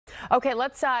Okay,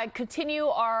 let's continue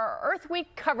our Earth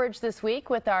Week coverage this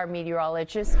week with our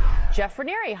meteorologist Jeff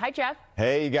Ranieri. Hi, Jeff.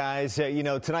 Hey guys,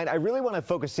 tonight I really want to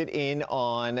focus it in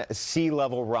on sea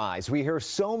level rise. We hear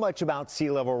so much about sea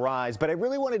level rise, but I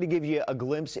really wanted to give you a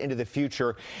glimpse into the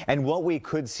future and what we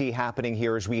could see happening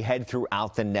here as we head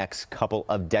throughout the next couple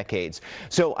of decades.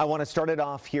 So I want to start it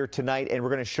off here tonight, and we're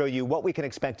going to show you what we can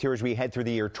expect here as we head through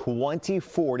the year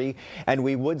 2040, and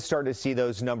we would start to see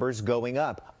those numbers going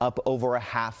up over a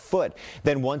half foot.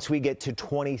 Then once we get to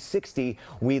 2060,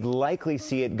 we'd likely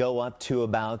see it go up to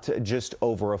about just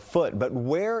over a foot. But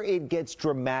where it gets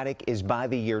dramatic is by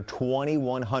the year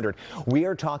 2100. We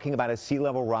are talking about a sea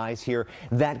level rise here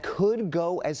that could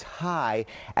go as high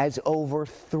as over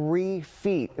 3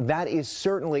 feet. That is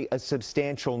certainly a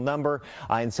substantial number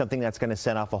and something that's going to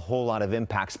set off a whole lot of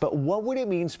impacts. But what would it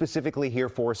mean specifically here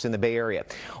for us in the Bay Area?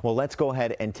 Well, let's go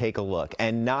ahead and take a look.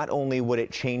 And not only would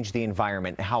it change the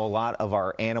environment, how a lot of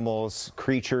our animals,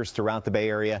 creatures throughout the Bay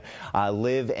Area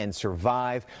live and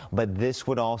survive, but this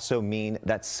would also mean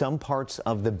that some parts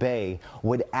of the bay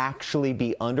would actually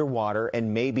be underwater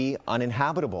and maybe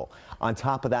uninhabitable. On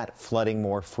top of that, flooding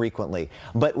more frequently.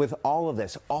 But with all of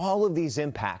this, all of these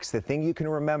impacts, the thing you can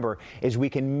remember is we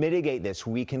can mitigate this.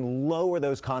 We can lower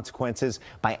those consequences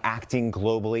by acting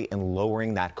globally and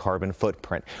lowering that carbon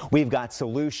footprint. We've got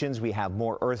solutions. We have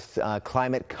more Earth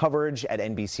climate coverage at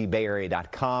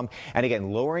NBCBayArea.com. And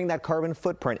again, lowering that carbon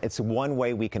footprint, it's one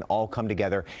way we can all come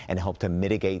together and help to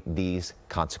mitigate these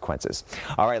consequences.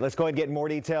 All right, let's go ahead and get more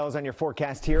details on your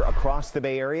forecast here across the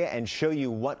Bay Area and show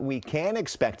you what we can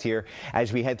expect here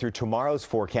as we head through tomorrow's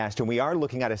forecast. And we are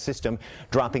looking at a system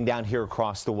dropping down here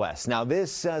across the west. Now,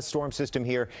 this storm system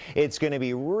here, it's going to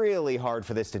be really hard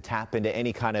for this to tap into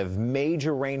any kind of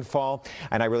major rainfall.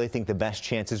 And I really think the best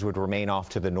chances would remain off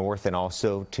to the north and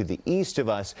also to the east of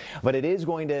us. But it is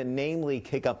going to namely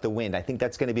kick up the wind. I think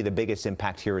that's going to be the biggest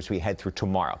impact here as we head through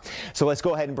tomorrow. So let's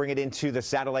go ahead and bring it into the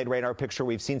satellite radar picture.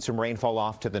 We've seen some rainfall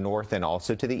off to the north and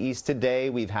also to the east today.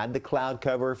 We've had the cloud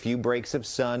cover, a few breaks of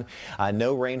sun,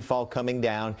 no rainfall coming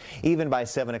down. Even by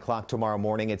 7 o'clock tomorrow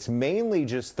morning, it's mainly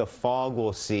just the fog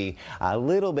we'll see, a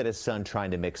little bit of sun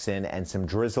trying to mix in and some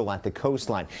drizzle at the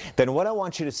coastline. Then what I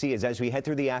want you to see is as we head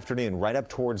through the afternoon right up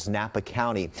towards Napa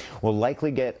County, we'll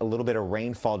likely get a little bit of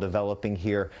rainfall developing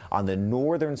here on the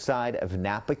northern side of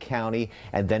Napa County.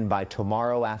 And then by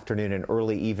tomorrow afternoon and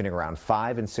early evening around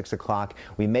 5 and 6 o'clock,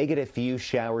 we may get a few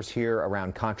showers here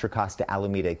around Contra Costa,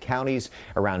 Alameda counties,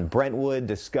 around Brentwood,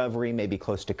 Discovery, maybe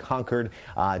close to Concord,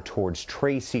 towards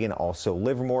Tracy and also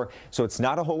Livermore. So it's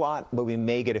not a whole lot, but we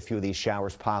may get a few of these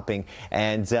showers popping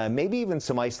and maybe even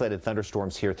some isolated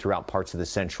thunderstorms here throughout parts of the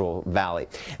Central Valley.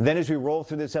 Then as we roll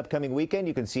through this upcoming weekend,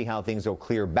 you can see how things will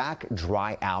clear back,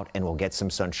 dry out, and we'll get some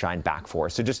sunshine back for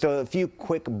us. So just a few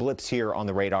quick blips here on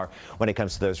the radar when it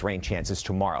comes to those rain chances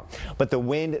tomorrow. But the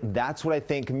wind, that's what I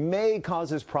think may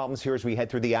cause us problems here as we head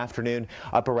through the afternoon.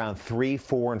 Up around 3,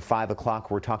 4, and 5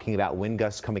 o'clock, we're talking about wind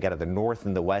gusts coming out of the north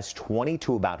and the west, 20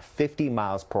 to about 50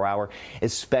 miles per hour,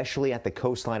 especially at the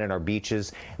coastline and our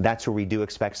beaches. That's where we do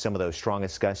expect some of those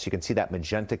strongest gusts. You can see that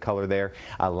magenta color there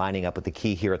lining up with the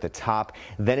key here at the top.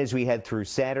 Then as we head through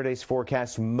Saturday's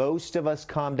forecast, most of us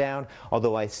calm down,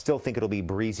 although I still think it'll be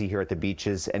breezy here at the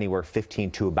beaches, anywhere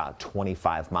 15 to about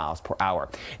 25 miles per hour.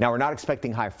 Now, we're not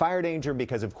expecting high fire danger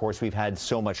because, of course, we've had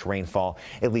so much rainfall,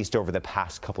 at least over the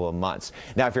past couple of months.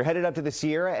 Now, if you're headed up to the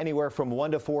Sierra, anywhere from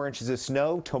 1 to 4 inches of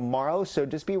snow tomorrow, so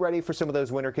just be ready for some of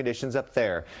those winter conditions up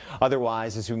there.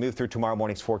 Otherwise, as we move through tomorrow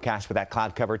morning's forecast with that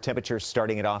cloud cover, temperatures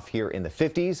starting it off here in the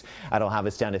 50s. That'll have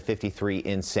us down to 53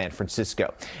 in San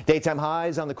Francisco. Daytime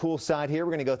highs on the cool side here.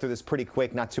 We're going to go through this pretty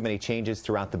quick. Not too many changes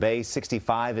throughout the bay.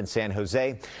 65 in San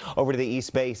Jose. Over to the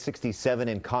East Bay, 67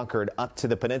 in Concord. Up to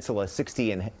the peninsula,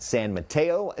 60 in San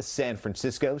Mateo. San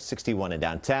Francisco, 61 in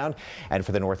downtown. And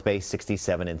for the North Bay,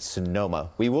 67 in Sonoma.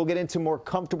 We will get into more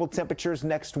comfortable temperatures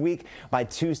next week. By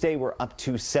Tuesday, we're up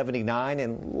to 79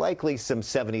 and likely some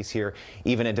 70s here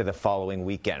even into the following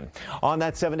weekend. On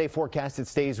that 7-day forecast, it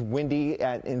stays windy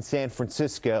in San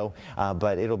Francisco,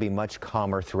 but it'll be much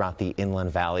calmer throughout the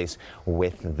inland valleys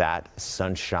with that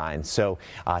sunshine. So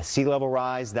sea level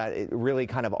rise, that it really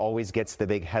kind of always gets the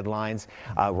big headlines.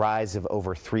 Rise of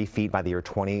over 3 feet by the year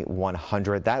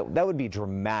 2100. That would be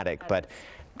dramatic, but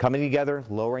coming together,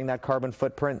 lowering that carbon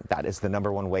footprint, that is the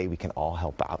 #1 way we can all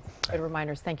help out. Good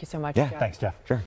reminders. Thank you so much, Yeah, Jeff. Thanks, Jeff. Sure.